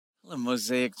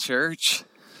Mosaic Church.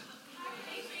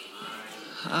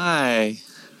 Hi.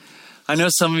 I know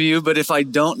some of you, but if I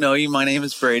don't know you, my name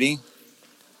is Brady.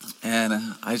 And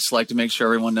I just like to make sure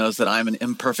everyone knows that I'm an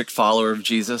imperfect follower of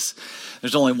Jesus.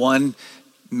 There's only one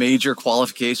major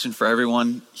qualification for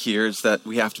everyone here is that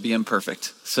we have to be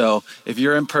imperfect. So if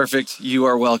you're imperfect, you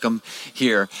are welcome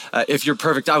here. If you're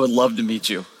perfect, I would love to meet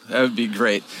you. That would be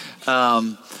great.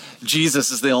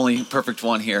 Jesus is the only perfect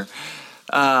one here.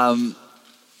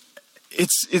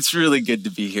 It's really good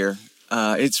to be here.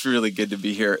 It's really good to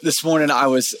be here. This morning I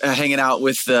was hanging out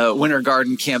with the Winter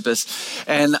Garden campus,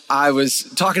 and I was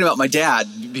talking about my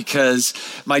dad because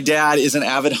my dad is an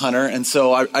avid hunter, and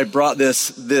so I brought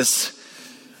this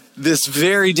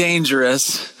very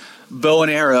dangerous bow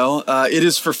and arrow. It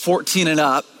is for 14 and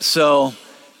up, so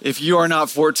if you are not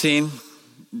 14,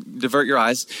 divert your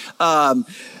eyes.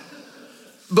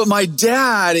 But my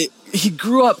dad, he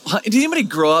grew up. Did anybody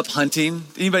grow up hunting?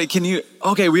 Anybody? Can you?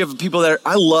 Okay, we have people that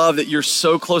I love that you're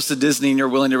so close to Disney and you're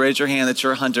willing to raise your hand that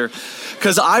you're a hunter.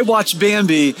 Because I watched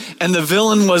Bambi and the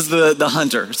villain was the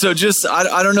hunter. So just,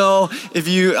 I don't know if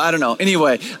you, I don't know.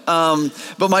 Anyway,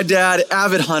 but my dad,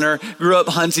 avid hunter, grew up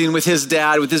hunting with his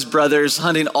dad, with his brothers,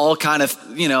 hunting all kind of,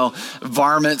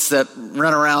 varmints that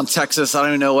run around Texas. I don't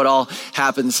even know what all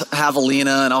happens,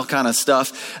 javelina and all kind of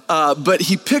stuff. But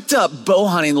he picked up bow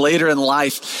hunting later in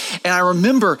life. And I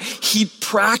remember he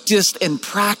practiced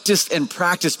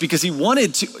because he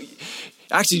wanted to.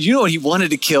 Actually, you know what he wanted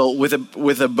to kill with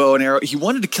a bow and arrow? He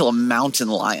wanted to kill a mountain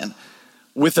lion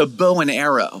with a bow and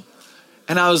arrow.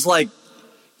 And I was like,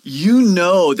 you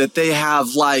know that they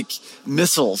have like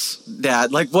missiles,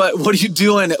 Dad. Like what are you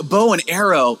doing? Bow and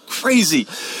arrow, crazy.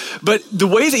 But the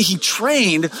way that he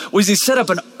trained was he set up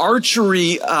an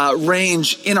archery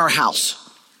range in our house.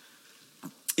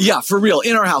 Yeah, for real,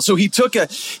 in our house. So he took a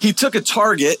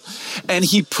target and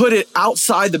he put it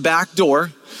outside the back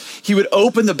door. He would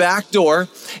open the back door,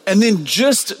 and then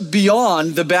just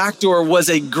beyond the back door was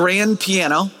a grand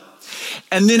piano.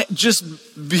 And then just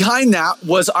behind that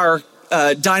was our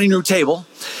dining room table.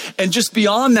 And just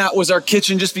beyond that was our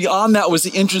kitchen. Just beyond that was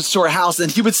the entrance to our house.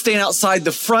 And he would stand outside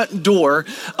the front door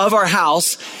of our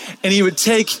house, and he would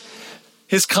take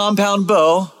his compound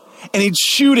bow and he'd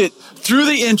shoot it through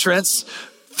the entrance,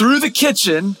 through the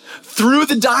kitchen, through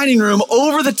the dining room,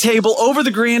 over the table, over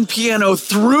the grand piano,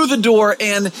 through the door,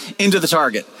 and into the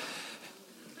target.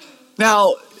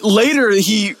 Now, later,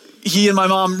 he and my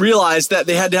mom realized that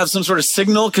they had to have some sort of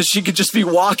signal because she could just be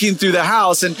walking through the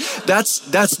house, and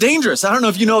that's dangerous. I don't know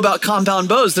if you know about compound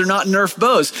bows. They're not Nerf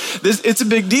bows. It's a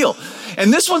big deal.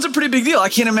 And this one's a pretty big deal. I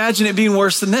can't imagine it being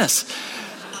worse than this.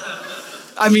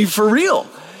 I mean, for real.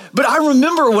 But I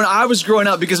remember when I was growing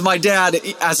up, because my dad,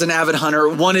 as an avid hunter,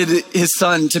 wanted his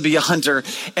son to be a hunter,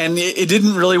 and it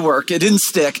didn't really work. It didn't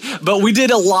stick, but we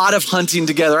did a lot of hunting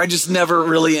together. I just never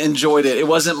really enjoyed it. It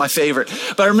wasn't my favorite.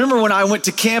 But I remember when I went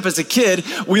to camp as a kid,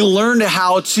 we learned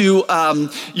how to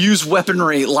use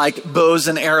weaponry like bows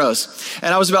and arrows.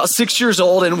 And I was about 6 years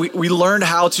old, and we learned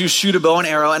how to shoot a bow and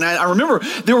arrow. And I remember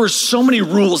there were so many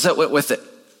rules that went with it.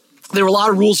 There were a lot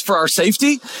of rules for our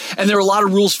safety, and there were a lot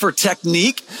of rules for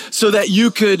technique so that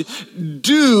you could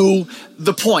do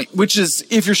the point, which is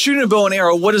if you're shooting a bow and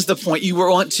arrow, what is the point? You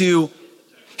want to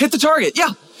hit the target.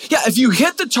 Yeah. If you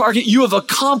hit the target, you have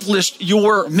accomplished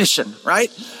your mission, right?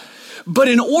 But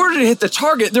in order to hit the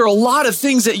target, there are a lot of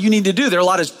things that you need to do. There are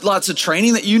lots of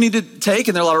training that you need to take,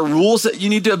 and there are a lot of rules that you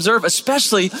need to observe,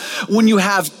 especially when you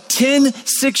have 10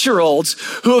 6-year-olds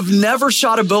who have never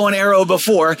shot a bow and arrow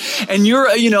before, and you're,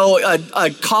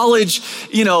 a college,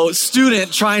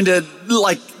 student trying to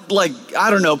I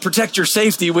don't know, protect your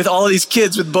safety with all of these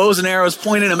kids with bows and arrows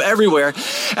pointing them everywhere.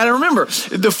 And I remember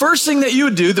the first thing that you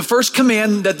would do, the first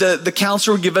command that the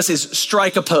counselor would give us is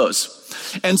strike a pose.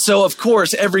 And so, of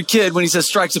course, every kid, when he says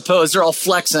strikes a pose, they're all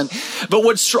flexing. But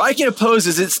what striking a pose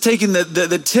is, it's taking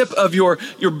the tip of your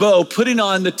bow, putting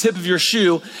on the tip of your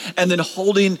shoe, and then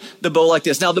holding the bow like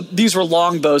this. Now, these were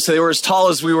long bows, so they were as tall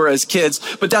as we were as kids.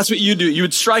 But that's what you do. You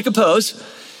would strike a pose.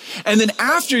 And then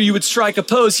after you would strike a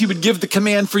pose, he would give the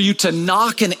command for you to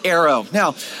knock an arrow.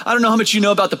 Now, I don't know how much you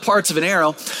know about the parts of an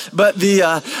arrow, but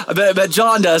I bet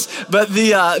John does. But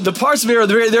the parts of an arrow,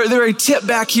 they're very tip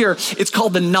back here. It's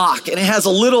called the knock, and it has a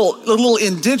little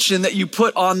indentation that you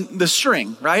put on the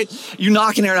string, right? You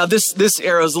knock an arrow. Now, this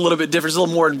arrow is a little bit different. It's a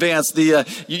little more advanced.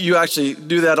 You actually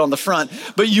do that on the front,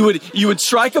 but you would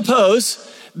strike a pose,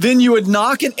 then you would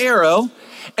knock an arrow.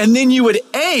 And then you would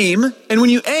aim, and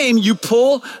when you aim, you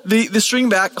pull the string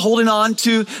back, holding on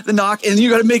to the knock, and you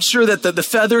got to make sure that the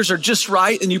feathers are just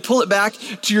right, and you pull it back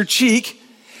to your cheek,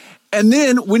 And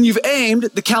then when you've aimed,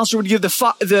 the counselor would give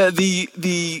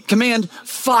the command,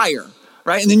 fire,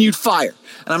 right? And then you'd fire.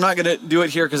 And I'm not going to do it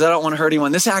here because I don't want to hurt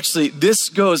anyone. This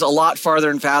goes a lot farther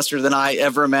and faster than I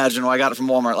ever imagined when I got it from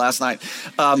Walmart last night.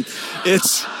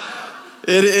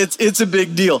 It's a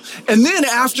big deal. And then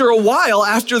after a while,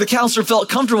 after the counselor felt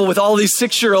comfortable with all these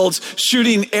 6-year-olds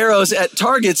shooting arrows at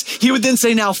targets, he would then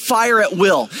say, now fire at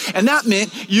will. And that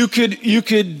meant you could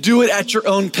do it at your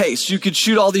own pace. You could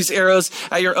shoot all these arrows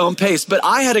at your own pace. But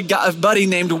I had a buddy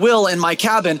named Will in my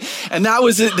cabin, and that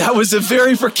was a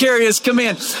very precarious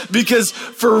command, because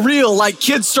for real, like,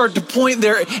 kids start to point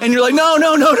there and you're like, no,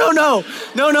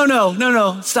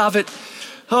 stop it.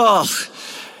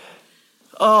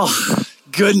 Oh,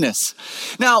 goodness.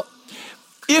 Now,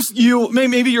 if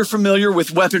maybe you're familiar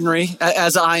with weaponry,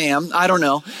 as I am, I don't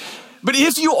know. But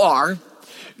if you are,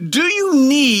 do you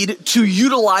need to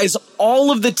utilize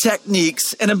all of the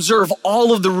techniques and observe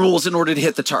all of the rules in order to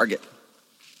hit the target?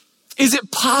 Is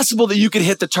it possible that you could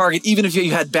hit the target even if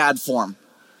you had bad form?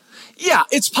 Yeah,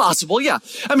 it's possible, yeah.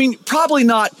 I mean, probably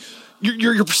not,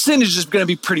 your percentage is going to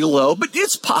be pretty low, but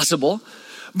it's possible.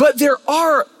 But there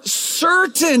are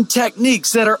certain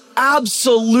techniques that are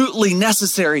absolutely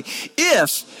necessary.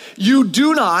 If you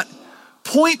do not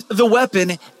point the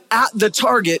weapon at the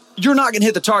target, you're not going to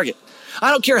hit the target.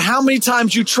 I don't care how many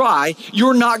times you try,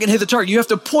 you're not going to hit the target. You have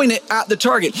to point it at the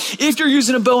target. If you're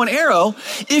using a bow and arrow,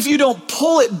 if you don't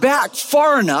pull it back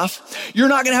far enough, you're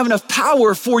not going to have enough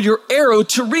power for your arrow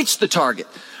to reach the target.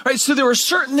 Right, so there are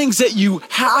certain things that you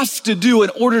have to do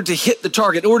in order to hit the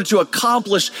target, in order to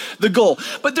accomplish the goal.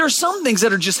 But there are some things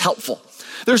that are just helpful.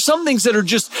 There's some things that are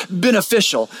just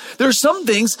beneficial. There's some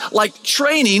things like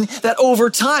training that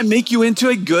over time make you into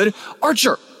a good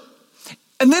archer.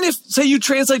 And then if, say, you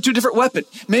translate to a different weapon,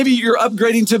 maybe you're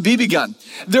upgrading to a BB gun.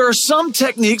 There are some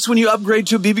techniques when you upgrade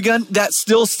to a BB gun that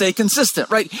still stay consistent,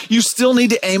 right? You still need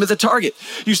to aim at the target.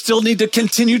 You still need to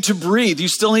continue to breathe. You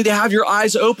still need to have your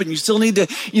eyes open. You still need to,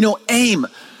 aim.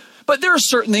 But there are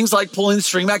certain things like pulling the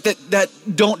string back that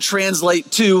don't translate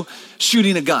to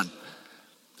shooting a gun.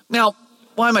 Now,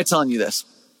 why am I telling you this?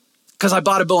 Because I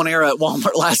bought a bow and arrow at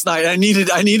Walmart last night. I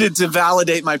needed to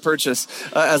validate my purchase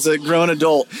as a grown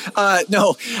adult.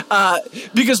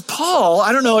 Because Paul,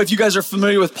 I don't know if you guys are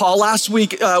familiar with Paul. Last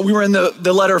week, we were in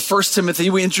the letter of 1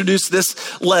 Timothy. We introduced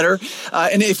this letter.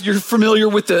 And if you're familiar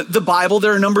with the Bible,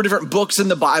 there are a number of different books in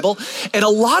the Bible. And a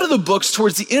lot of the books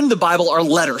towards the end of the Bible are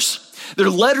letters. They're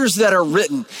letters that are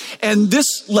written. And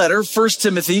this letter, 1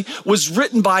 Timothy, was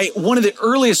written by one of the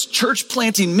earliest church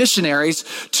planting missionaries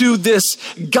to this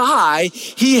guy.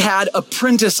 He had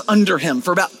apprentice under him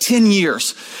for about 10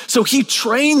 years. So he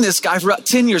trained this guy for about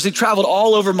 10 years. He traveled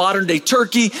all over modern day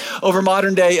Turkey, over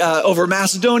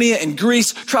Macedonia and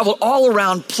Greece, traveled all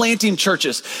around planting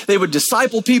churches. They would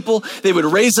disciple people, they would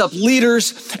raise up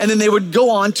leaders, and then they would go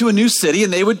on to a new city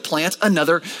and they would plant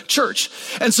another church.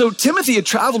 And so Timothy had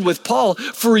traveled with Paul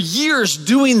for years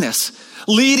doing this,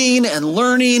 leading and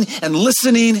learning and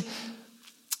listening.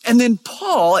 And then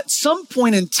Paul, at some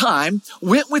point in time,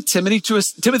 went with Timothy to a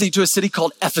city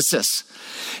called Ephesus.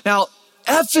 Now,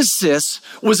 Ephesus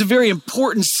was a very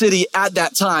important city at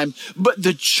that time, but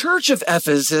the church of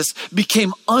Ephesus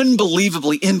became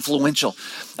unbelievably influential.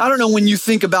 I don't know, when you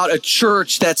think about a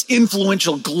church that's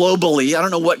influential globally, I don't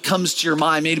know what comes to your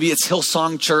mind. Maybe it's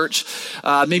Hillsong Church.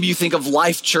 Maybe you think of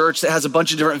Life Church that has a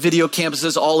bunch of different video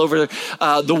campuses all over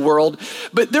the world.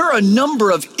 But there are a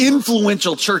number of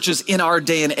influential churches in our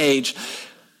day and age.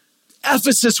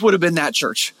 Ephesus would have been that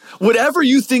church. Whatever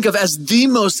you think of as the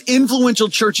most influential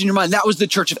church in your mind, that was the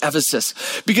church of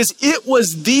Ephesus, because it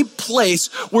was the place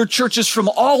where churches from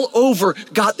all over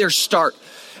got their start.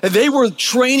 And they were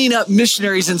training up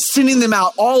missionaries and sending them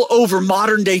out all over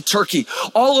modern day Turkey,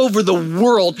 all over the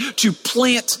world to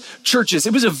plant churches.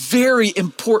 It was a very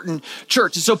important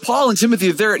church. And so Paul and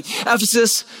Timothy are there at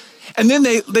Ephesus. And then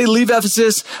they leave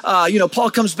Ephesus.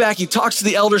 Paul comes back. He talks to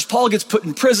the elders. Paul gets put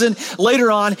in prison.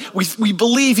 Later on, we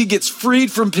believe he gets freed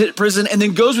from prison and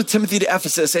then goes with Timothy to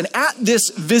Ephesus. And at this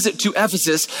visit to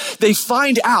Ephesus, they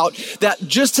find out that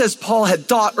just as Paul had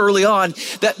thought early on,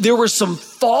 that there were some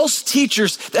false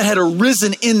teachers that had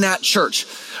arisen in that church,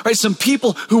 right? Some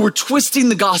people who were twisting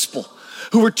the gospel,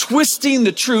 who were twisting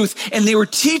the truth, and they were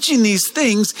teaching these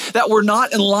things that were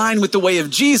not in line with the way of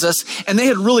Jesus, and they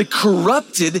had really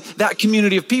corrupted that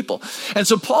community of people. And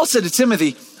so Paul said to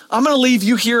Timothy, I'm going to leave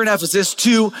you here in Ephesus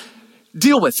to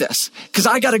deal with this, because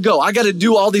I got to go. I got to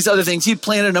do all these other things. He had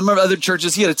planted a number of other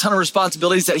churches. He had a ton of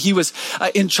responsibilities that he was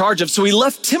in charge of. So he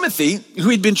left Timothy, who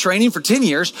he'd been training for 10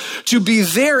 years, to be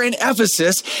there in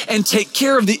Ephesus and take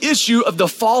care of the issue of the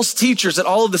false teachers and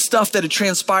all of the stuff that had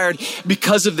transpired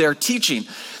because of their teaching.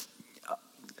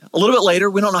 A little bit later,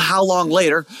 we don't know how long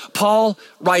later, Paul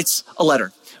writes a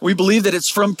letter. We believe that it's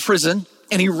from prison,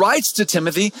 and he writes to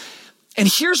Timothy. And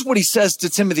here's what he says to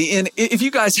Timothy. And if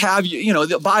you guys have,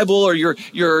 the Bible or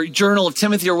your journal of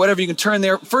Timothy or whatever, you can turn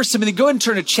there. 1 Timothy, go ahead and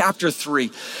turn to chapter 3.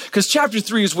 Because chapter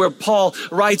 3 is where Paul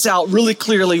writes out really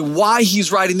clearly why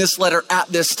he's writing this letter at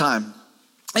this time.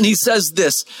 And he says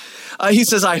this. He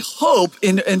says, I hope,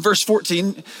 in verse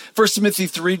 14, 1 Timothy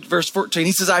 3, verse 14,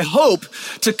 he says, I hope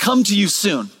to come to you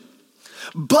soon.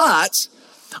 But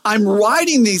I'm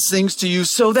writing these things to you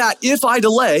so that if I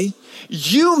delay,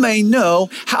 you may know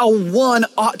how one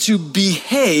ought to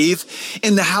behave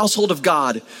in the household of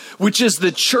God, which is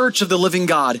the church of the living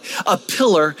God, a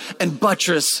pillar and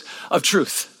buttress of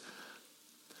truth.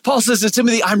 Paul says to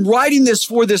Timothy, I'm writing this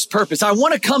for this purpose. I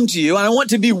want to come to you and I want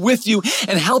to be with you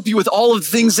and help you with all of the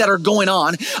things that are going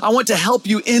on. I want to help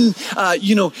you in,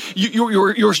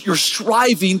 you're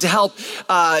striving to help,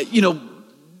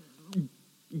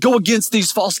 go against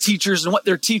these false teachers and what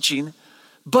they're teaching.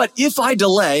 But if I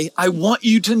delay, I want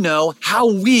you to know how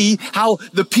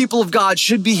the people of God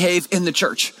should behave in the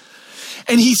church.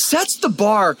 And he sets the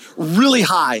bar really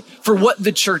high for what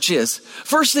the church is.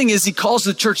 First thing is he calls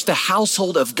the church the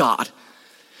household of God.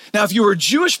 Now, if you were a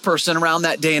Jewish person around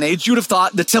that day and age, you would have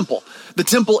thought the temple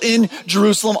in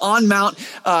Jerusalem on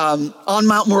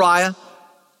Mount Moriah,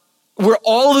 where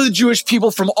all of the Jewish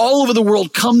people from all over the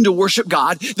world come to worship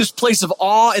God, this place of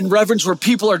awe and reverence where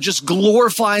people are just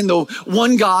glorifying the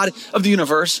one God of the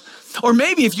universe. Or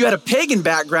maybe if you had a pagan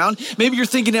background, maybe you're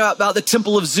thinking about the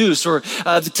temple of Zeus or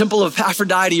the temple of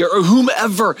Aphrodite or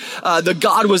whomever the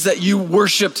god was that you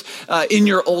worshiped in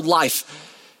your old life.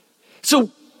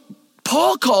 So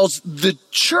Paul calls the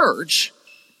church,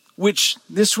 which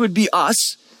this would be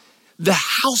us, the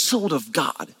household of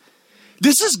God.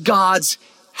 This is God's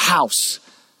house.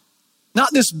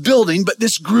 Not this building, but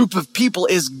this group of people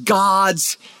is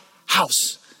God's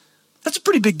house. That's a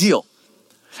pretty big deal.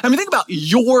 I mean, think about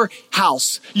your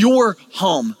house, your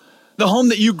home, the home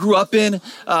that you grew up in,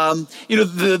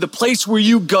 the place where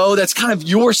you go, that's kind of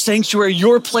your sanctuary,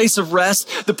 your place of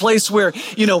rest, the place where,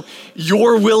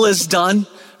 your will is done,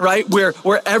 right?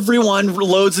 Where everyone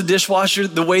loads the dishwasher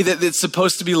the way that it's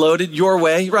supposed to be loaded, your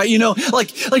way, right?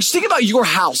 Just think about your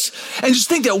house and just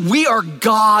think that we are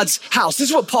God's house. This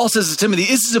is what Paul says to Timothy.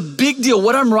 This is a big deal.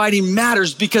 What I'm writing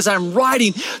matters because I'm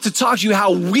writing to talk to you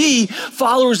how we,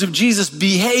 followers of Jesus,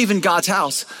 behave in God's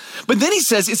house. But then he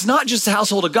says it's not just the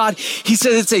household of God. He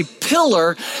says it's a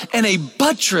pillar and a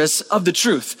buttress of the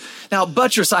truth. Now,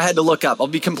 buttress, I had to look up. I'll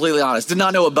be completely honest. Did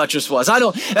not know what buttress was.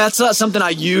 That's not something I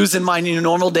use in my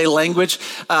normal day language.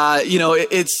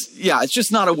 It's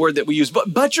just not a word that we use.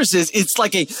 But buttress it's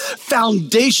like a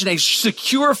foundation, a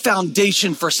secure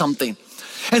foundation for something.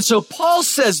 And so Paul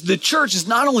says the church is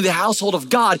not only the household of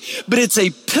God, but it's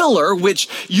a pillar, which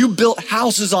you built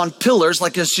houses on pillars,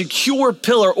 like a secure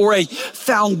pillar or a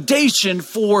foundation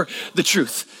for the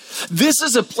truth. This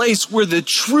is a place where the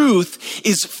truth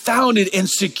is founded and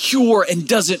secure and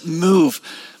doesn't move,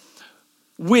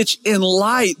 which in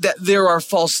light that there are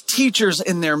false teachers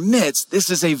in their midst,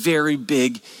 this is a very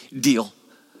big deal.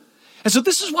 And so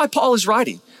this is why Paul is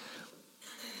writing.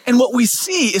 And what we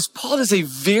see is Paul does a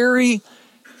very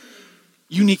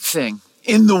unique thing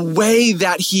in the way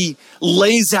that he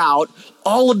lays out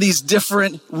all of these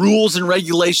different rules and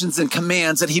regulations and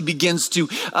commands that he begins to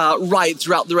write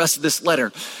throughout the rest of this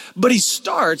letter. But he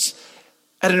starts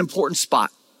at an important spot.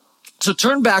 So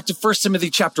turn back to 1 Timothy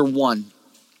chapter 1.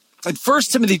 In 1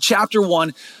 Timothy chapter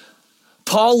 1,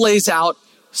 Paul lays out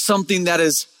something that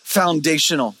is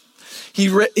foundational. He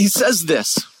says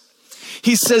this.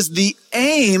 He says the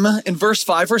aim, in verse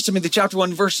 5, 1 Timothy chapter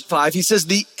 1, verse 5, he says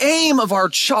the aim of our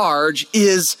charge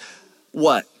is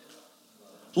what?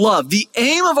 Love. The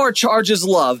aim of our charge is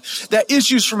love that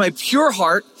issues from a pure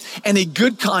heart and a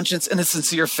good conscience and a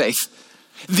sincere faith.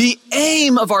 The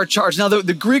aim of our charge. Now,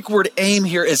 the Greek word aim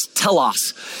here is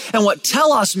telos. And what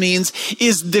telos means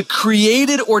is the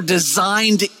created or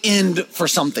designed end for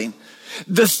something.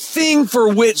 The thing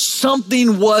for which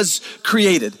something was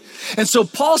created. And so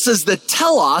Paul says the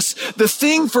telos, the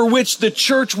thing for which the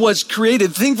church was created,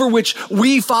 the thing for which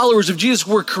we followers of Jesus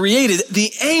were created,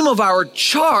 the aim of our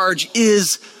charge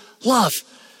is love.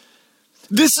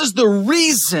 This is the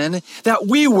reason that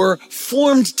we were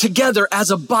formed together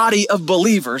as a body of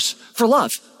believers for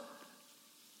love.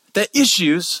 That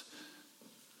issues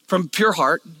from pure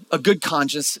heart, a good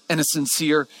conscience, and a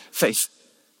sincere faith.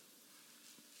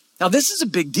 Now, this is a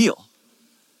big deal.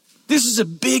 This is a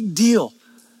big deal.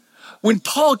 when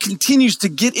Paul continues to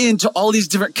get into all these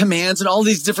different commands and all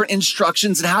these different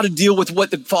instructions and how to deal with what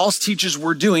the false teachers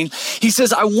were doing, he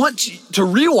says, I want to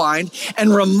rewind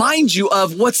and remind you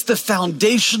of what's the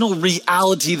foundational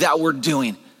reality that we're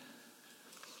doing.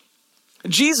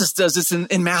 Jesus does this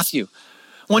in Matthew.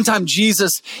 One time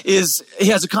Jesus he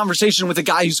has a conversation with a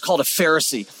guy who's called a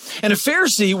Pharisee. And a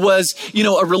Pharisee was,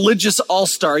 a religious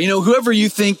all-star. Whoever you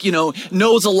think,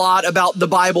 knows a lot about the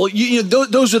Bible,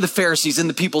 those are the Pharisees in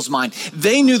the people's mind.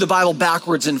 They knew the Bible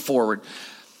backwards and forward.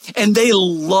 And they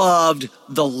loved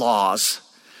the laws.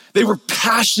 They were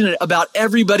passionate about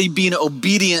everybody being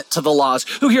obedient to the laws.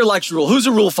 Who here likes rule? Who's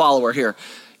a rule follower here?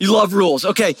 You love rules.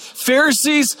 Okay,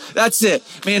 Pharisees, that's it.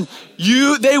 Man,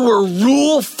 they were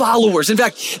rule followers. In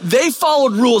fact, they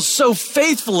followed rules so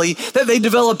faithfully that they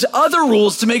developed other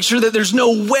rules to make sure that there's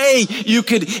no way you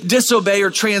could disobey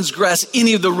or transgress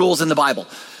any of the rules in the Bible.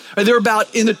 In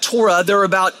the Torah, there are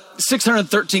about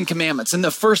 613 commandments in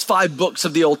the first 5 books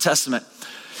of the Old Testament.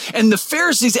 And the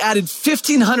Pharisees added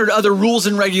 1,500 other rules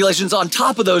and regulations on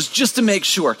top of those just to make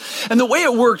sure. And the way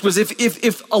it worked was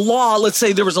if a law, let's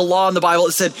say there was a law in the Bible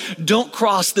that said, don't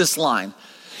cross this line.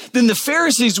 Then the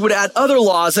Pharisees would add other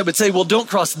laws that would say, well, don't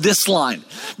cross this line.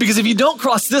 Because if you don't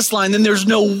cross this line, then there's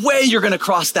no way you're going to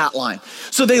cross that line.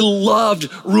 So they loved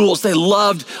rules, they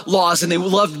loved laws, and they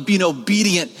loved being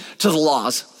obedient to the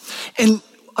laws. And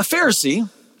a Pharisee,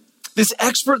 this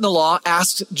expert in the law,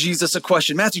 asked Jesus a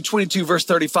question. Matthew 22, verse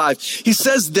 35. He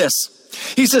says this.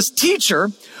 He says, teacher,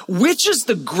 which is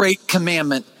the great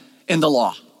commandment in the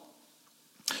law?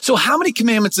 So how many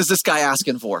commandments is this guy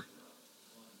asking for?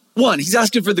 One. He's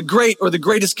asking for the great or the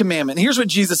greatest commandment. And here's what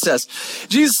Jesus says.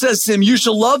 Jesus says to him, you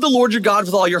shall love the Lord your God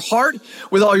with all your heart,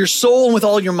 with all your soul, and with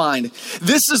all your mind.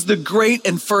 This is the great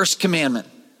and first commandment.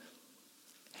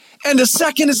 And the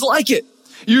second is like it.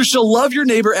 You shall love your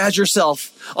neighbor as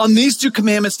yourself. On these 2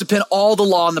 commandments depend all the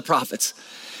law and the prophets.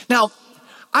 Now,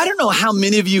 I don't know how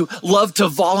many of you love to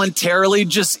voluntarily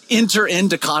just enter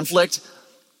into conflict.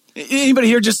 Anybody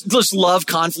here just love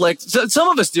conflict? Some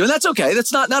of us do, and that's okay.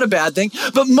 That's not a bad thing.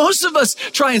 But most of us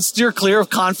try and steer clear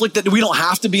of conflict that we don't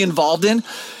have to be involved in.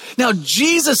 Now,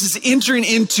 Jesus is entering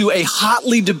into a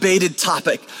hotly debated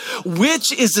topic.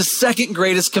 Which is the second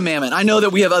greatest commandment? I know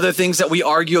that we have other things that we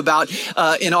argue about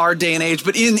in our day and age,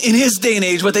 but in his day and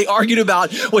age, what they argued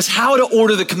about was how to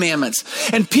order the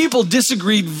commandments. And people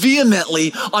disagreed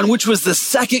vehemently on which was the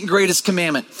second greatest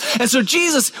commandment. And so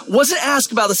Jesus wasn't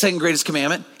asked about the second greatest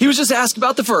commandment. He was just asked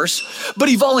about the first, but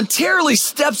he voluntarily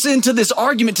steps into this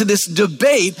argument, to this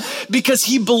debate, because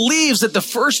he believes that the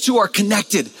first 2 are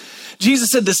connected.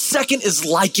 Jesus said the second is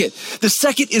like it. The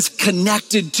second is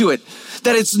connected to it.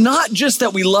 That it's not just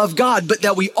that we love God, but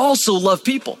that we also love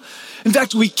people. In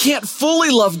fact, we can't fully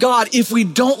love God if we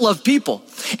don't love people.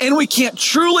 And we can't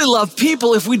truly love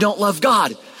people if we don't love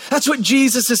God. That's what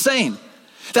Jesus is saying.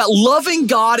 That loving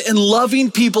God and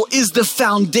loving people is the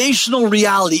foundational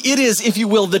reality. It is, if you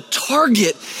will, the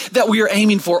target that we are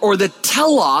aiming for, or the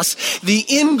telos, the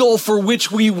end goal for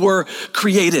which we were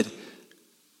created.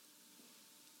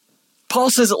 Paul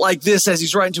says it like this as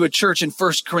he's writing to a church in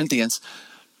 1 Corinthians.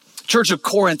 Church of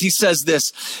Corinth, he says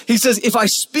this. He says, if I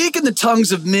speak in the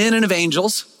tongues of men and of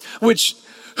angels, which,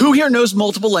 who here knows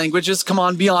multiple languages? Come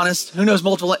on, be honest. Who knows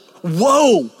multiple languages?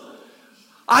 Whoa!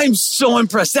 I'm so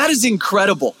impressed. That is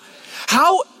incredible.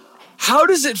 How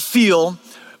does it feel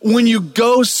when you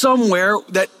go somewhere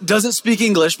that doesn't speak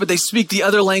English, but they speak the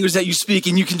other language that you speak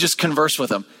and you can just converse with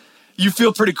them? You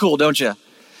feel pretty cool, don't you?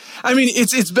 I mean,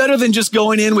 it's better than just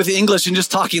going in with English and just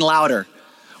talking louder.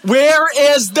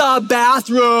 Where is the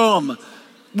bathroom?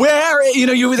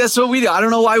 That's what we do. I don't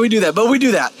know why we do that, but we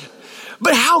do that.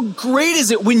 But how great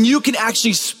is it when you can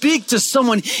actually speak to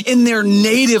someone in their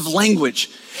native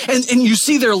language? And you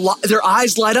see their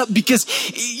eyes light up because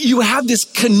you have this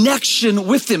connection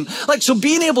with them. So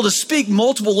being able to speak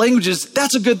multiple languages,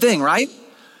 that's a good thing, right?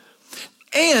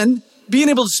 And being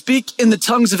able to speak in the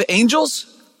tongues of angels,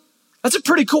 that's a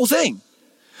pretty cool thing.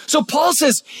 So Paul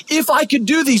says, if I could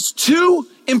do these 2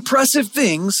 impressive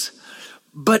things,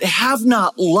 but have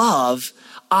not love,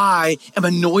 I am a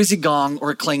noisy gong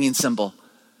or a clanging cymbal.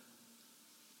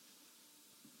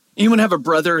 Anyone have a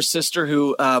brother or sister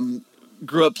who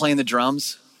grew up playing the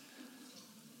drums?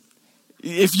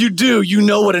 If you do, you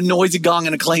know what a noisy gong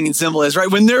and a clanging cymbal is, right?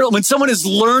 When someone is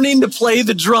learning to play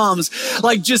the drums,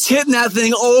 just hitting that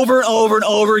thing over and over and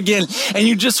over again, and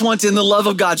you just want to, in the love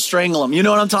of God, strangle them. You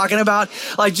know what I'm talking about?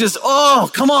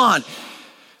 Oh, come on.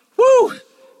 Woo!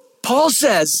 Paul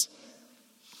says,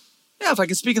 yeah, if I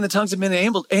can speak in the tongues of men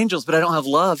and angels, but I don't have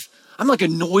love, I'm like a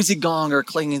noisy gong or a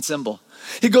clanging cymbal.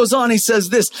 He goes on, he says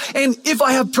this, and if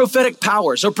I have prophetic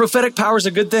powers, are prophetic powers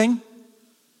a good thing?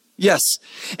 Yes.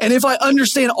 And if I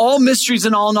understand all mysteries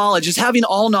and all knowledge, is having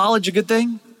all knowledge a good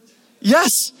thing?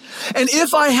 Yes. And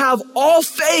if I have all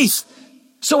faith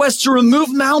so as to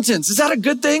remove mountains, is that a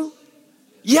good thing?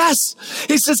 Yes.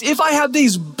 He says, if I have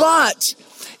these, but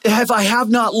if I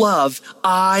have not love,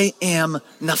 I am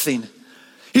nothing.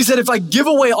 He said, if I give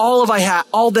away all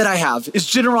that I have, is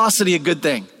generosity a good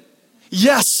thing?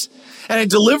 Yes. And I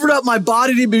delivered up my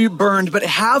body to be burned, but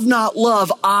have not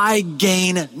love, I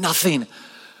gain nothing.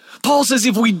 Paul says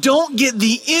if we don't get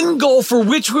the end goal for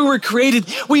which we were created,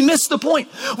 we miss the point.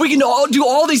 We can do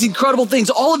all these incredible things,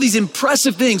 all of these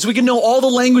impressive things. We can know all the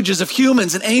languages of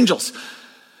humans and angels.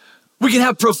 We can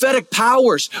have prophetic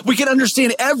powers. We can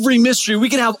understand every mystery. We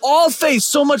can have all faith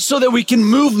so much so that we can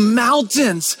move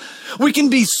mountains. We can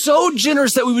be so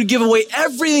generous that we would give away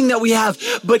everything that we have.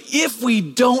 But if we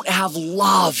don't have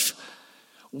love,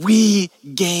 we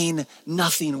gain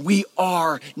nothing. We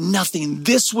are nothing.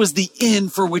 This was the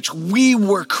end for which we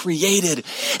were created.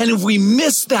 And if we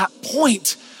miss that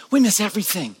point, we miss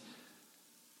everything.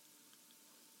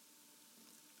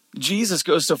 Jesus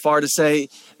goes so far to say,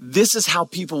 this is how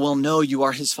people will know you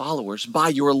are his followers, by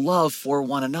your love for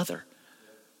one another.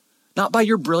 Not by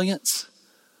your brilliance,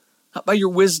 not by your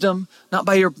wisdom, not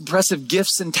by your impressive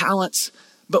gifts and talents,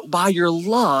 but by your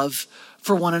love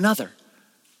for one another.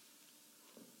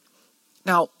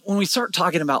 Now, when we start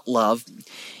talking about love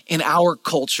in our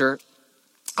culture,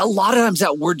 a lot of times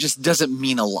that word just doesn't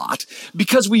mean a lot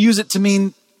because we use it to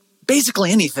mean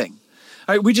basically anything.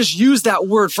 All right, we just use that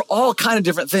word for all kind of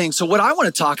different things. So what I want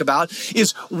to talk about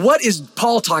is, what is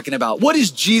Paul talking about? What is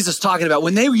Jesus talking about?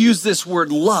 When they use this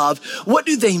word love, what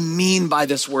do they mean by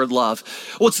this word love?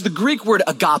 Well, it's the Greek word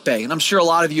agape, and I'm sure a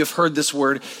lot of you have heard this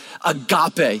word,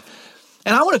 agape.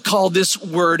 And I want to call this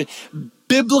word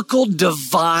biblical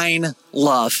divine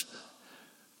love.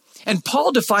 And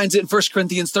Paul defines it in 1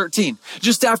 Corinthians 13,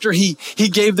 just after he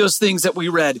gave those things that we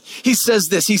read. He says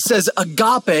this, he says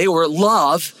agape, or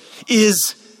love,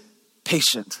 is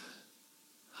patient.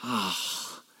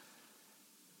 Oh,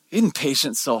 isn't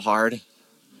patience so hard?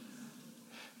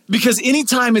 Because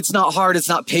anytime it's not hard, it's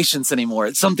not patience anymore.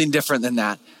 It's something different than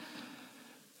that.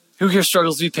 Who here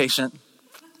struggles to be patient?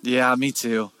 Yeah, me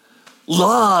too.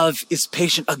 Love is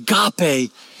patient.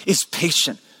 Agape is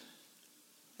patient.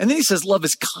 And then he says love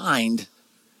is kind.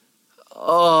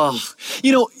 Oh,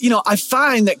 you know, I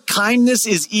find that kindness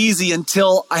is easy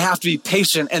until I have to be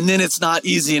patient, and then it's not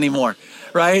easy anymore,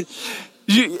 right?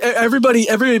 Everybody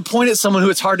point at someone who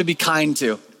it's hard to be kind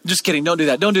to. Just kidding, don't do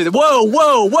that, don't do that. Whoa,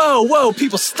 whoa, whoa, whoa,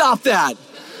 people stop that.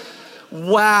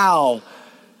 Wow.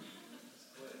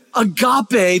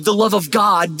 Agape, the love of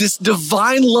God, this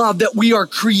divine love that we are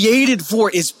created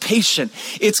for, is patient.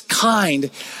 It's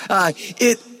kind.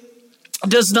 It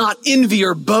does not envy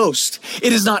or boast.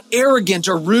 It is not arrogant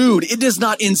or rude. It does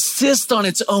not insist on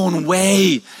its own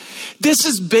way. This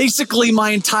is basically my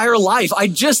entire life. I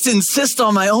just insist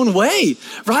on my own way,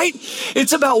 right?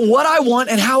 It's about what I want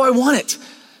and how I want it.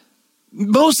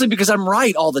 Mostly because I'm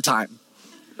right all the time.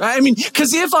 Right? I mean,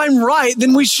 because if I'm right,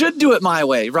 then we should do it my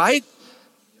way, right?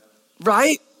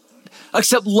 Right?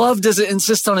 Except love doesn't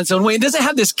insist on its own way. It doesn't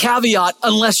have this caveat,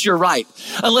 unless you're right,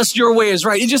 unless your way is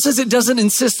right. It just says it doesn't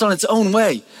insist on its own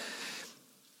way.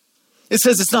 It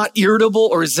says it's not irritable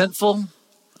or resentful.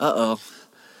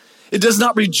 It does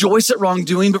not rejoice at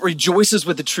wrongdoing, but rejoices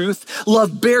with the truth.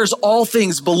 Love bears all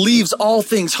things, believes all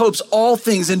things, hopes all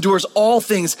things, endures all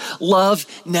things. Love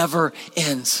never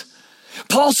ends.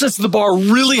 Paul sets the bar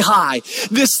really high.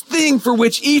 This thing for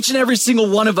which each and every single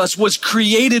one of us was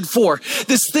created for,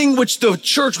 this thing which the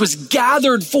church was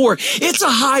gathered for, it's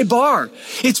a high bar.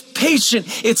 It's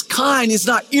patient, it's kind, it's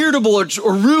not irritable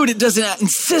or rude. It doesn't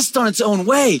insist on its own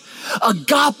way.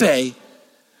 Agape,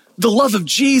 the love of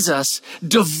Jesus,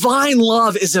 divine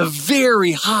love, is a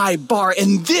very high bar.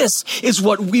 And this is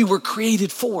what we were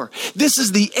created for. This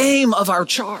is the aim of our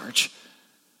charge.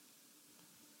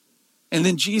 And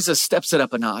then Jesus steps it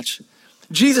up a notch.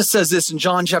 Jesus says this in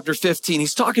John chapter 15.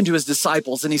 He's talking to his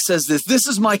disciples and he says this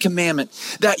is my commandment,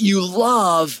 that you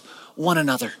love one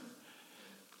another.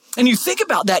 And you think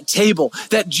about that table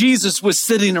that Jesus was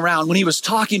sitting around when he was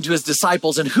talking to his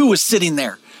disciples, and who was sitting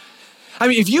there. I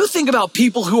mean, if you think about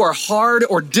people who are hard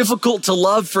or difficult to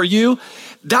love for you,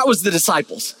 that was the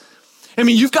disciples. I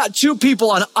mean, you've got two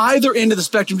people on either end of the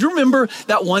spectrum. Do you remember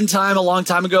that one time, a long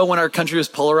time ago, when our country was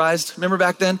polarized? Remember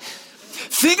back then?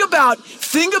 Think about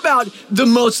the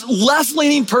most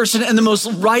left-leaning person and the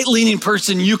most right-leaning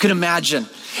person you can imagine.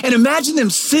 And imagine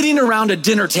them sitting around a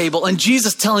dinner table and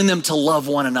Jesus telling them to love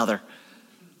one another.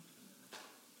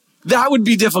 That would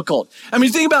be difficult. I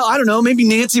mean, think about, I don't know, maybe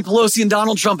Nancy Pelosi and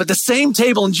Donald Trump at the same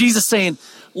table and Jesus saying,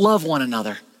 love one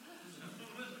another.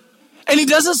 And he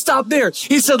doesn't stop there.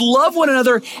 He said, love one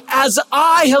another as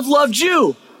I have loved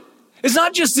you. It's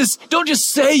not just this, don't just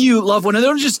say you love one another.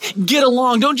 Don't just get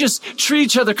along. Don't just treat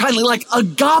each other kindly. Like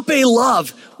agape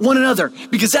love one another,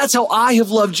 because that's how I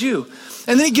have loved you.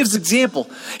 And then he gives example.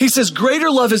 He says, greater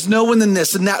love is no one than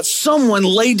this, and that someone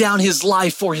lay down his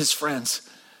life for his friends.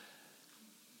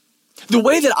 The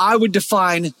way that I would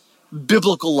define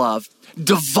biblical love,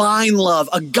 divine love,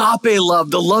 agape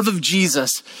love, the love of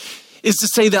Jesus, is to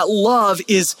say that love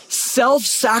is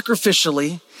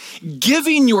self-sacrificially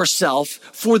giving yourself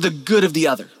for the good of the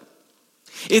other.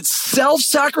 It's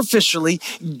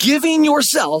self-sacrificially giving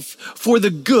yourself for the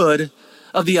good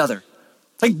of the other.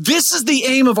 Like, this is the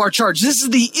aim of our charge. This is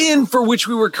the end for which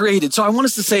we were created. So I want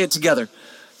us to say it together.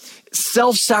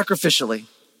 Self-sacrificially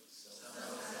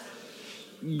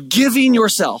giving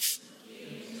yourself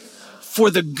for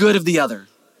the good of the other.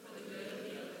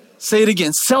 Say it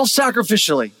again.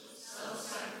 Self-sacrificially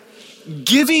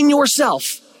giving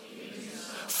yourself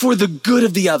for the good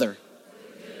of the other.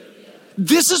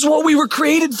 This is what we were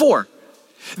created for.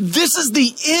 This is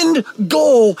the end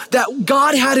goal that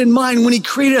God had in mind when he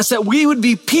created us, that we would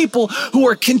be people who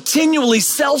are continually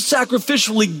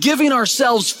self-sacrificially giving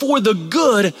ourselves for the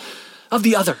good of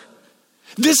the other.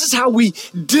 This is how we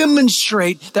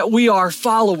demonstrate that we are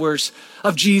followers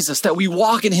of Jesus, that we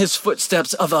walk in his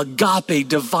footsteps of agape,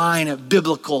 divine,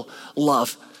 biblical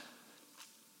love.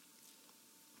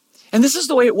 And this is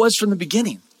the way it was from the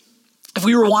beginning. If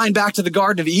we rewind back to the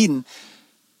Garden of Eden,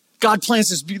 God plants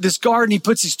this garden. He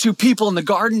puts these two people in the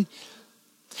garden,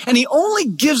 and he only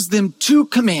gives them two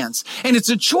commands. And it's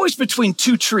a choice between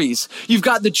two trees. You've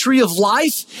got the tree of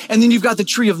life, and then you've got the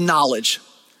tree of knowledge.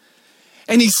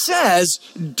 And he says,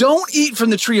 don't eat from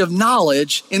the tree of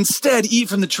knowledge. Instead, eat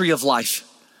from the tree of life.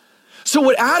 So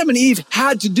what Adam and Eve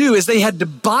had to do is they had to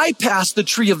bypass the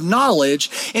tree of knowledge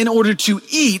in order to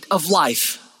eat of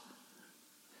life.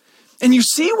 And you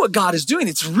see what God is doing.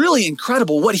 It's really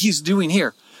incredible what he's doing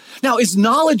here. Now, is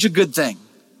knowledge a good thing?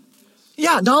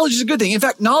 Yeah, knowledge is a good thing. In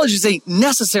fact, knowledge is a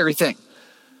necessary thing,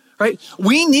 right?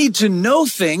 We need to know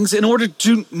things in order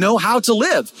to know how to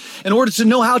live, in order to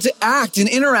know how to act and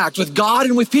interact with God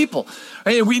and with people.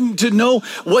 Right? We need to know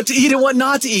what to eat and what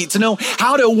not to eat, to know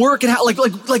how to work and how,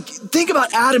 like think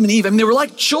about Adam and Eve. I mean, they were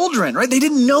like children, right? They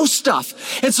didn't know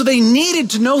stuff. And so they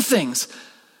needed to know things.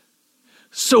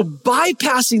 So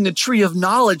bypassing the tree of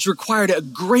knowledge required a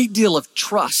great deal of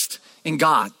trust in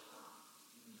God,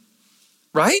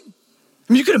 right?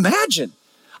 I mean, you could imagine,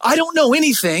 I don't know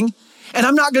anything, and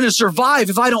I'm not going to survive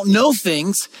if I don't know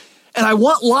things, and I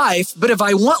want life, but if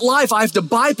I want life, I have to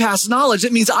bypass knowledge.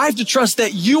 It means I have to trust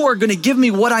that you are going to give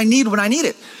me what I need when I need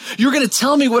it. You're going to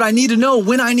tell me what I need to know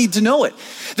when I need to know it.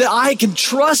 That I can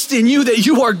trust in you, that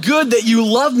you are good, that you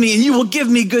love me, and you will give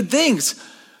me good things.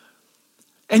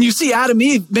 And you see, Adam and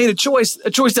Eve made a choice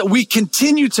that we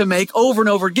continue to make over and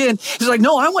over again. He's like,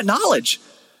 no, I want knowledge.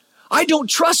 I don't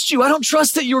trust you. I don't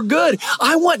trust that you're good.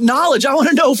 I want knowledge. I want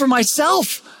to know for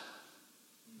myself.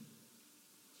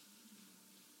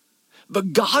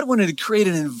 But God wanted to create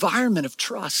an environment of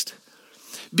trust,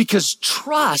 because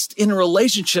trust in a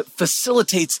relationship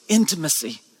facilitates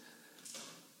intimacy.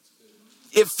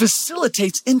 It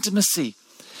facilitates intimacy,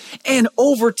 and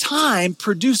over time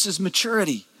produces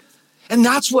maturity. And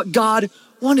that's what God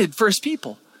wanted for his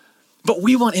people. But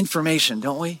we want information,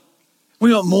 don't we?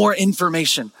 We want more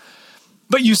information.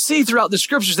 But you see throughout the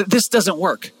scriptures that this doesn't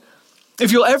work.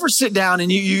 If you'll ever sit down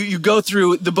and you go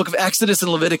through the book of Exodus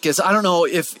and Leviticus, I don't know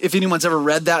if anyone's ever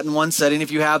read that in one setting. If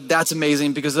you have, that's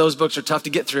amazing, because those books are tough to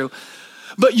get through.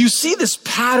 But you see this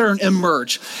pattern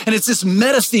emerge, and it's this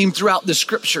meta theme throughout the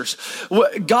scriptures.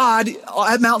 God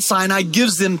at Mount Sinai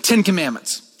gives them 10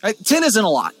 commandments. Right? 10 isn't a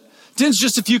lot. 10's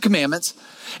just a few commandments.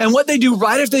 And what they do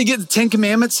right after they get the 10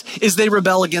 commandments is they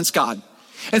rebel against God.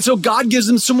 And so God gives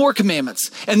them some more commandments,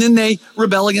 and then they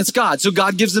rebel against God. So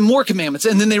God gives them more commandments,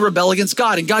 and then they rebel against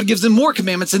God. And God gives them more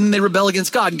commandments, and then they rebel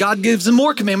against God. And God gives them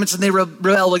more commandments, and they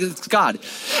rebel against God.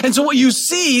 And so what you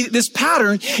see, this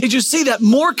pattern, is you see that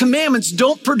more commandments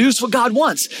don't produce what God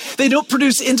wants. They don't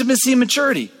produce intimacy and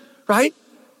maturity, right?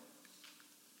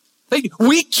 Like,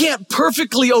 we can't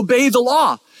perfectly obey the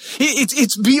law.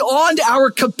 It's beyond our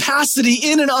capacity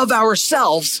in and of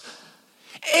ourselves.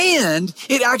 And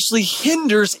it actually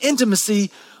hinders intimacy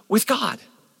with God.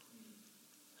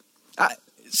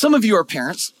 Some of you are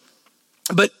parents,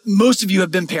 but most of you have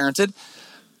been parented.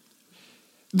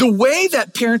 The way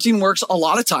that parenting works a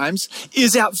lot of times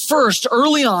is, at first,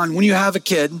 early on, when you have a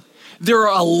kid, there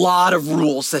are a lot of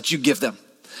rules that you give them.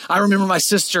 I remember my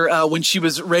sister, when she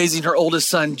was raising her oldest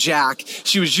son, Jack,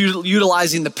 she was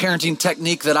utilizing the parenting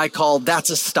technique that I call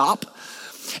 "that's a stop."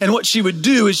 And what she would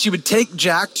do is she would take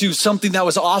Jack to something that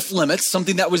was off limits,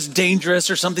 something that was dangerous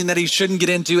or something that he shouldn't get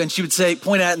into. And she would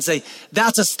point at it and say,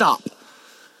 that's a stop,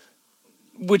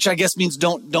 which I guess means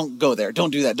don't go there.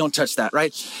 Don't do that. Don't touch that,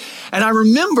 right? And I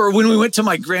remember when we went to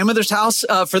my grandmother's house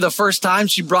for the first time,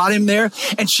 she brought him there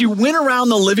and she went around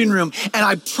the living room. And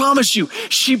I promise you,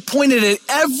 she pointed at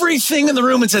everything in the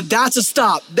room and said, that's a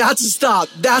stop, that's a stop,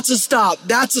 that's a stop,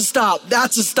 that's a stop,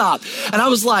 that's a stop. And I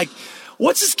was like,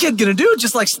 what's this kid gonna do?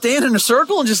 Just like stand in a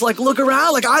circle and just like look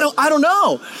around? Like, I don't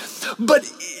know. But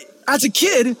as a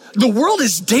kid, the world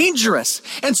is dangerous.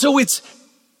 And so it's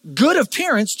good of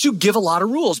parents to give a lot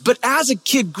of rules. But as a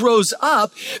kid grows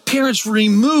up, parents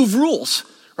remove rules,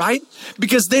 right?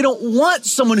 Because they don't want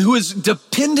someone who is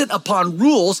dependent upon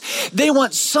rules. They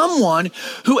want someone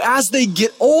who, as they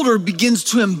get older, begins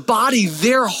to embody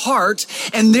their heart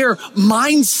and their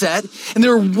mindset and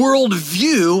their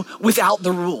worldview without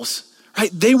the rules.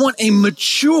 Right? They want a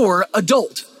mature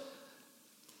adult.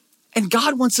 And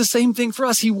God wants the same thing for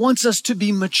us. He wants us to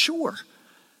be mature.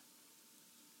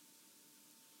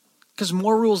 Because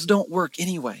more rules don't work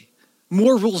anyway.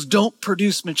 More rules don't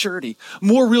produce maturity.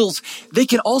 More rules, they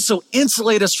can also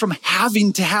insulate us from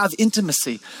having to have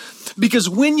intimacy. Because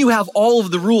when you have all of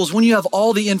the rules, when you have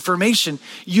all the information,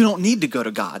 you don't need to go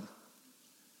to God.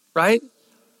 Right?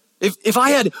 If I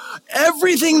had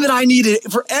everything that I needed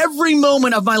for every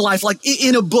moment of my life, like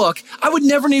in a book, I would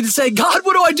never need to say, God,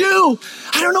 what do I do?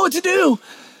 I don't know what to do.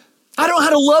 I don't know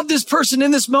how to love this person in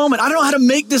this moment. I don't know how to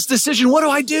make this decision. What do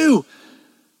I do?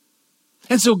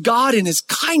 And so God in his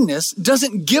kindness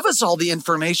doesn't give us all the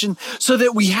information so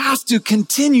that we have to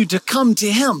continue to come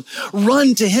to him,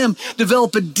 run to him,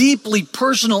 develop a deeply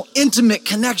personal, intimate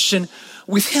connection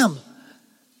with him.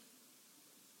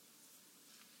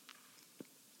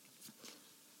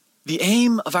 The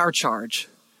aim of our charge,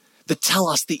 the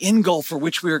telos, the end goal for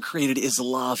which we were created is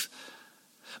love.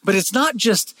 But it's not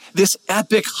just this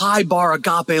epic high bar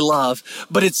agape love,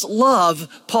 but it's love,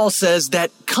 Paul says,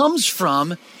 that comes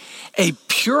from a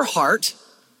pure heart,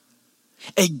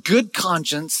 a good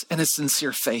conscience, and a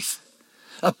sincere faith.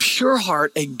 A pure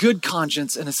heart, a good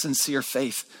conscience, and a sincere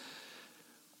faith.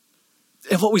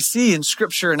 And what we see in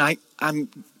Scripture, and I'm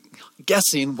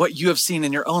guessing what you have seen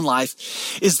in your own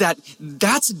life, is that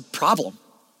that's a problem.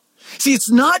 See,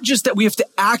 it's not just that we have to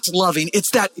act loving,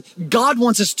 it's that God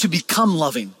wants us to become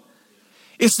loving.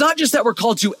 It's not just that we're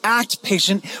called to act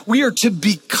patient, we are to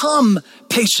become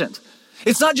patient.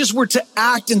 It's not just we're to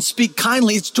act and speak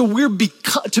kindly, it's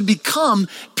to become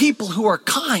people who are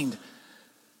kind.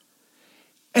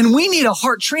 And we need a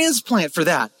heart transplant for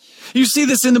that. You see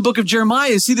this in the book of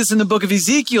Jeremiah. You see this in the book of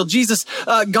Ezekiel.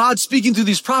 God speaking through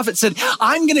these prophets said,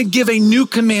 I'm going to give a new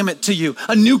commandment to you,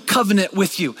 a new covenant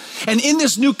with you. And in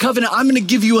this new covenant, I'm going to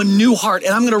give you a new heart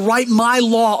and I'm going to write my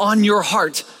law on your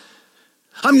heart.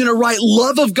 I'm going to write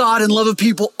love of God and love of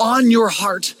people on your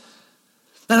heart.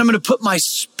 And I'm going to put my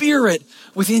spirit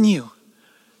within you.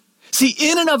 See,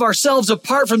 in and of ourselves,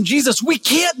 apart from Jesus, we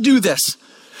can't do this.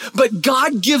 But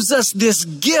God gives us this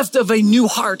gift of a new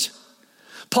heart.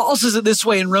 Paul says it this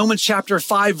way in Romans chapter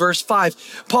 5, verse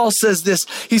 5. Paul says this,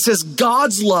 he says,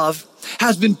 God's love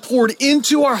has been poured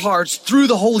into our hearts through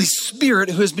the Holy Spirit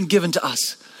who has been given to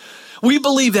us. We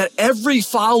believe that every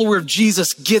follower of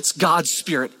Jesus gets God's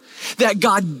Spirit, that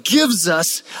God gives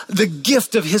us the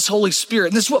gift of his Holy Spirit.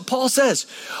 And this is what Paul says.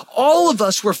 All of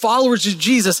us who are followers of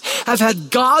Jesus have had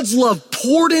God's love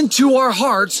poured into our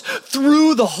hearts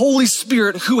through the Holy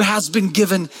Spirit who has been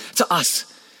given to us.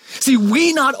 See,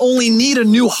 we not only need a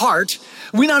new heart,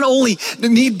 we not only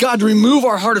need God to remove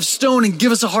our heart of stone and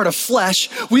give us a heart of flesh.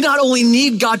 We not only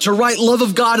need God to write love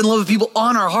of God and love of people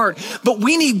on our heart, but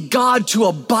we need God to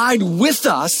abide with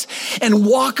us and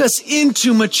walk us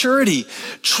into maturity,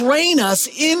 train us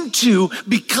into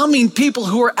becoming people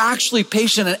who are actually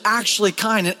patient and actually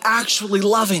kind and actually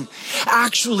loving,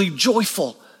 actually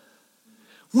joyful.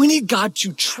 We need God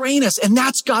to train us, and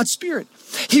that's God's Spirit.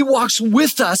 He walks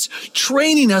with us,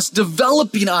 training us,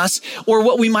 developing us, or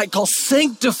what we might call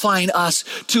sanctifying us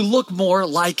to look more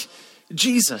like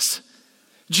Jesus.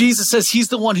 Jesus says he's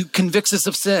the one who convicts us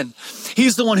of sin.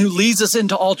 He's the one who leads us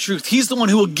into all truth. He's the one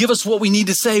who will give us what we need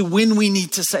to say when we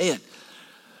need to say it.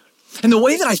 And the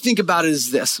way that I think about it is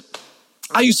this.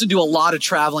 I used to do a lot of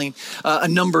traveling a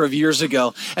number of years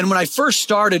ago. And when I first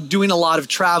started doing a lot of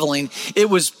traveling, it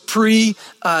was pre-GPS.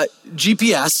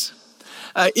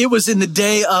 It was in the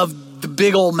day of the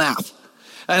big old map.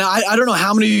 And I don't know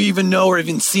how many of you even know or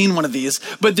even seen one of these,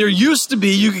 but there used to be,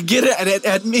 you could get it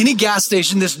at any gas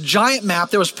station, this giant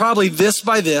map that was probably this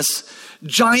by this,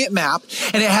 giant map,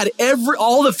 and it had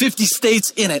all the 50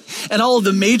 states in it, and all of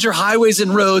the major highways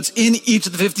and roads in each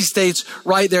of the 50 states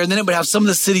right there. And then it would have some of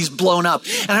the cities blown up.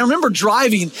 And I remember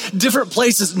driving different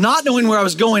places, not knowing where I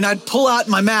was going. I'd pull out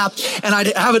my map and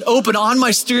I'd have it open on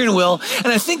my steering wheel. And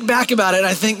I think back about it, and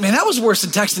I think, man, that was worse than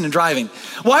texting and driving.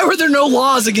 Why were there no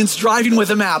laws against driving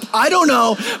with a map? I don't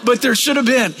know, but there should have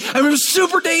been. I mean, it was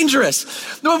super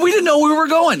dangerous. We didn't know where we were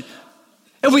going,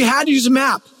 and we had to use a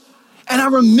map. And I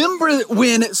remember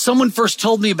when someone first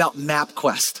told me about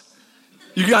MapQuest.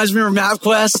 You guys remember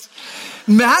MapQuest?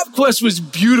 MapQuest was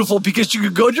beautiful because you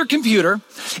could go to your computer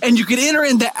and you could enter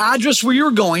in the address where you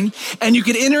were going, and you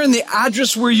could enter in the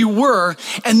address where you were,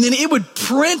 and then it would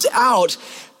print out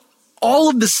all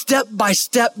of the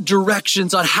step-by-step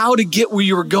directions on how to get where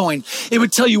you were going. It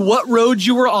would tell you what road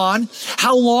you were on,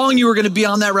 how long you were going to be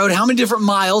on that road, how many different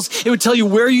miles. It would tell you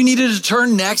where you needed to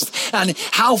turn next and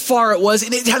how far it was.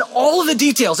 And it had all of the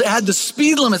details. It had the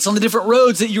speed limits on the different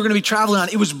roads that you were going to be traveling on.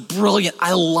 It was brilliant.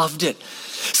 I loved it.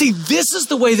 See, this is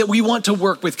the way that we want to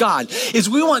work with God, is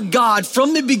we want God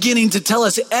from the beginning to tell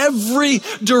us every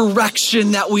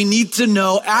direction that we need to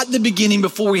know at the beginning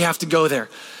before we have to go there.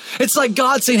 It's like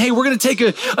God saying, hey, we're going to take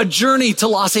a journey to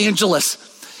Los Angeles.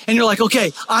 And you're like,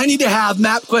 okay, I need to have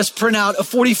MapQuest print out a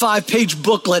 45-page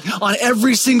booklet on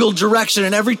every single direction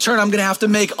and every turn I'm going to have to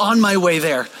make on my way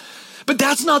there. But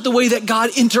that's not the way that God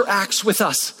interacts with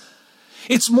us.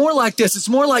 It's more like this. It's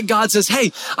more like God says,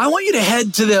 hey, I want you to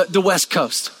head to the West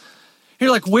Coast.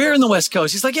 You're like, where in the West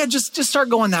Coast? He's like, yeah, just start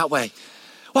going that way.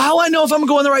 Well, how do I know if I'm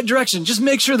going the right direction? Just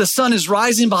make sure the sun is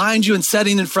rising behind you and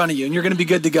setting in front of you, and you're going to be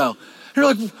good to go. You're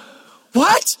like,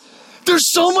 what?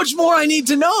 There's so much more I need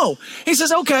to know. He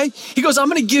says, okay. He goes, I'm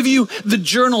going to give you the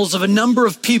journals of a number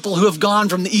of people who have gone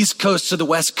from the East Coast to the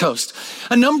West Coast.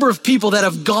 A number of people that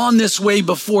have gone this way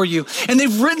before you. And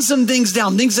they've written some things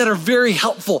down, things that are very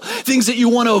helpful, things that you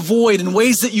want to avoid and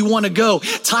ways that you want to go,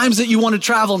 times that you want to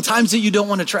travel and times that you don't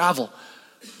want to travel.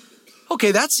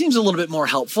 Okay, that seems a little bit more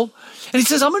helpful. And he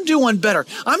says, I'm going to do one better.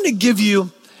 I'm going to give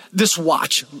you this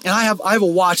watch. And I have a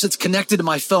watch that's connected to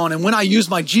my phone. And when I use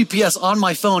my GPS on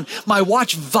my phone, my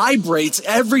watch vibrates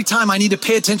every time I need to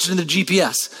pay attention to the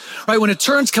GPS, right? When a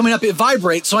turn's coming up, it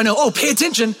vibrates. So I know, oh, pay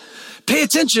attention, pay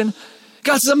attention.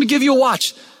 God says, I'm going to give you a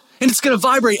watch, and it's going to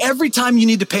vibrate every time you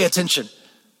need to pay attention.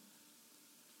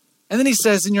 And then he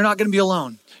says, and you're not going to be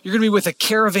alone. You're going to be with a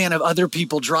caravan of other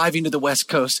people driving to the West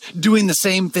Coast, doing the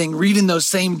same thing, reading those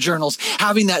same journals,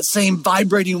 having that same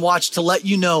vibrating watch to let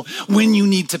you know when you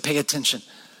need to pay attention.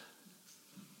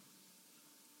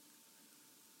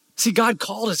 See, God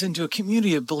called us into a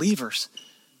community of believers.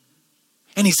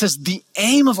 And he says the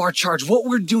aim of our charge, what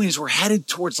we're doing is we're headed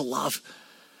towards love.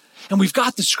 And we've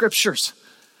got the scriptures,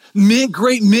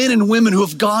 great men and women who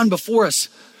have gone before us,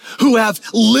 who have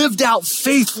lived out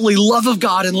faithfully love of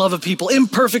God and love of people,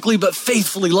 imperfectly but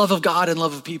faithfully love of God and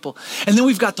love of people. And then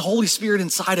we've got the Holy Spirit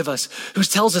inside of us who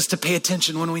tells us to pay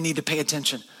attention when we need to pay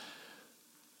attention.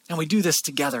 And we do this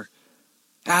together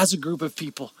as a group of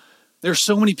people. There are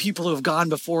so many people who have gone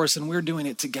before us and we're doing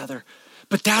it together.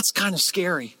 But that's kind of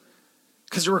scary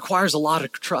because it requires a lot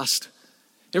of trust.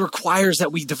 It requires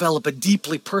that we develop a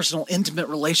deeply personal, intimate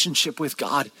relationship with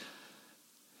God.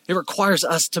 It requires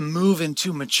us to move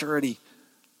into maturity.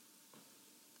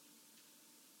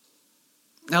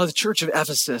 Now, the church of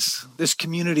Ephesus, this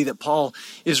community that Paul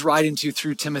is writing to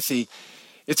through Timothy,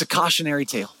 it's a cautionary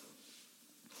tale.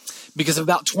 Because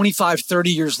about 25,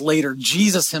 30 years later,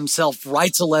 Jesus himself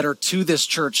writes a letter to this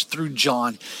church through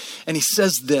John. And he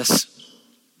says this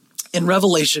in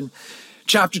Revelation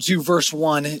chapter 2, verse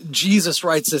 1, Jesus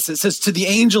writes this. It says, to the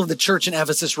angel of the church in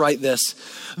Ephesus write this,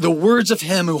 the words of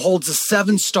him who holds the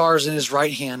 7 stars in his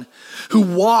right hand, who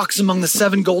walks among the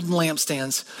 7 golden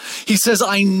lampstands. He says,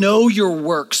 I know your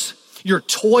works, your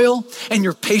toil and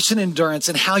your patient endurance,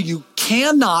 and how you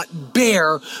cannot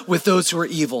bear with those who are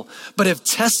evil, but have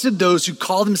tested those who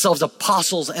call themselves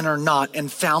apostles and are not,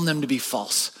 and found them to be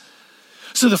false.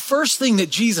 So the first thing that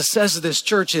Jesus says to this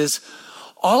church is,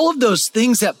 all of those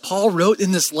things that Paul wrote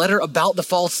in this letter about the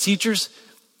false teachers,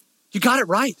 you got it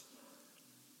right?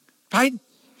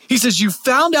 He says, you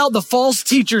found out the false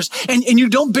teachers and you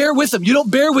don't bear with them. You don't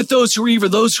bear with those who are evil,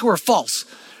 those who are false.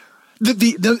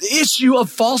 The issue of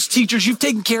false teachers, you've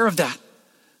taken care of that.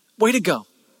 Way to go.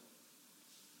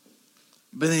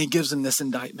 But then he gives them this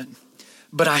indictment.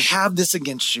 But I have this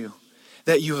against you,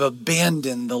 that you've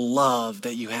abandoned the love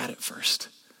that you had at first.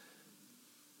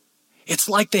 It's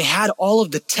like they had all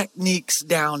of the techniques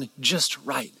down just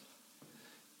right.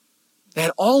 They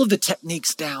had all of the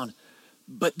techniques down,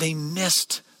 but they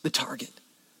missed the target.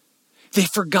 They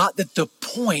forgot that the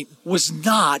point was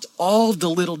not all the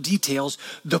little details.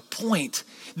 The point,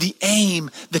 the aim,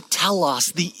 the telos,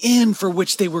 the end for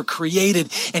which they were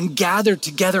created and gathered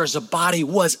together as a body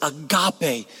was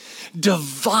agape,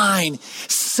 divine,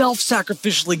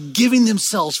 self-sacrificially giving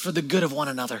themselves for the good of one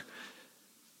another.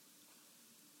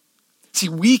 See,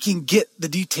 we can get the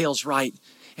details right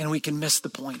and we can miss the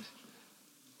point.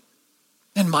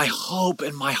 And my hope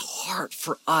and my heart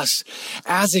for us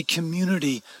as a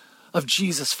community of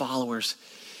Jesus followers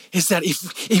is that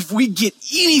if we get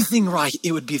anything right,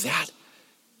 it would be that.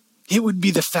 It would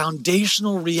be the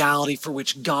foundational reality for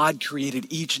which God created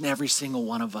each and every single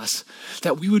one of us.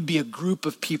 That we would be a group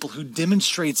of people who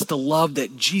demonstrates the love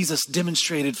that Jesus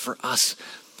demonstrated for us,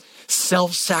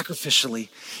 self-sacrificially,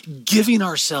 giving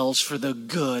ourselves for the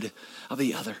good of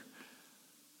the other.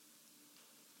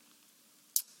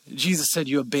 Jesus said,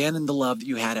 you abandoned the love that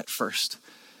you had at first.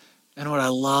 And what I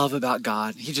love about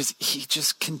God, he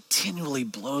just continually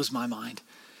blows my mind,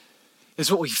 is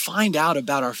what we find out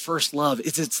about our first love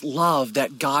is it's love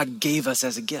that God gave us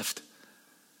as a gift.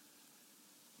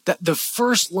 That the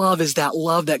first love is that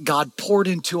love that God poured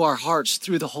into our hearts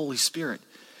through the Holy Spirit.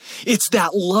 It's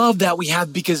that love that we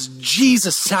have because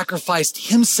Jesus sacrificed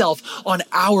himself on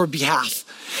our behalf.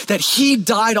 That he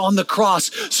died on the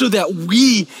cross so that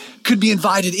we could be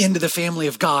invited into the family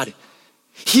of God.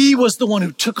 He was the one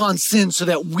who took on sin so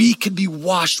that we could be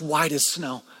washed white as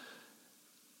snow.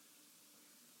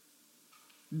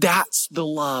 That's the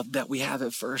love that we have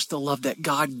at first, the love that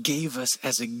God gave us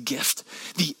as a gift,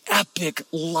 the epic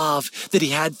love that he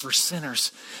had for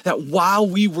sinners, that while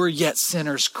we were yet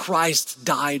sinners, Christ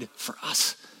died for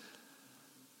us.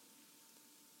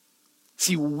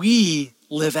 See, we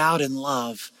live out in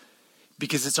love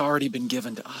because it's already been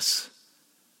given to us.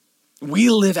 We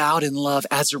live out in love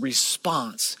as a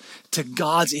response to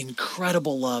God's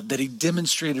incredible love that he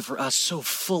demonstrated for us so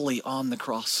fully on the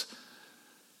cross.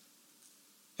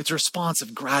 It's a response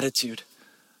of gratitude,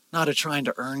 not of trying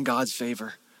to earn God's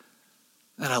favor.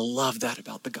 And I love that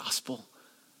about the gospel.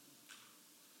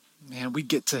 Man, we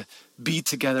get to be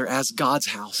together as God's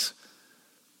house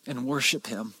and worship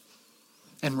him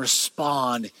and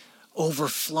respond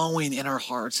overflowing in our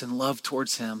hearts in love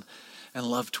towards him and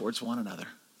love towards one another.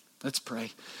 Let's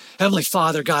pray. Heavenly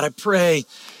Father, God, I pray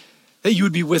that you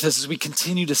would be with us as we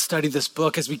continue to study this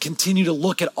book, as we continue to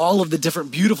look at all of the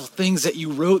different beautiful things that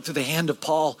you wrote through the hand of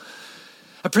Paul.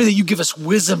 I pray that you give us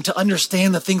wisdom to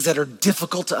understand the things that are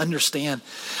difficult to understand.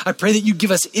 I pray that you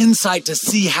give us insight to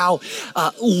see how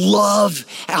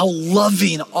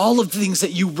loving all of the things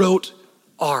that you wrote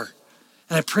are.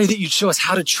 And I pray that you'd show us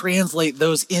how to translate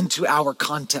those into our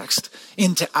context,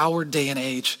 into our day and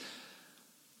age.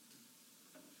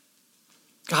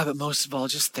 God, but most of all,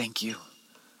 just thank you.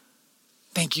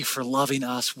 Thank you for loving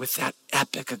us with that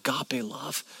epic agape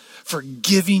love, for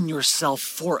giving yourself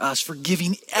for us, for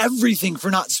giving everything, for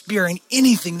not sparing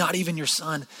anything, not even your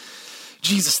son.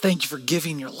 Jesus, thank you for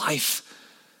giving your life.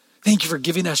 Thank you for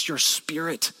giving us your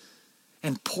spirit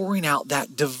and pouring out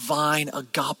that divine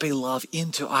agape love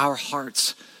into our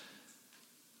hearts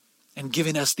and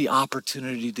giving us the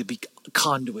opportunity to be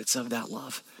conduits of that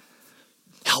love.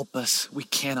 Help us. We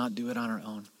cannot do it on our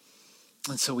own.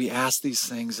 And so we ask these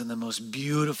things in the most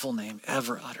beautiful name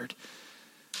ever uttered,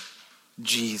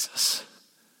 Jesus.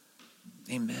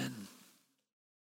 Amen.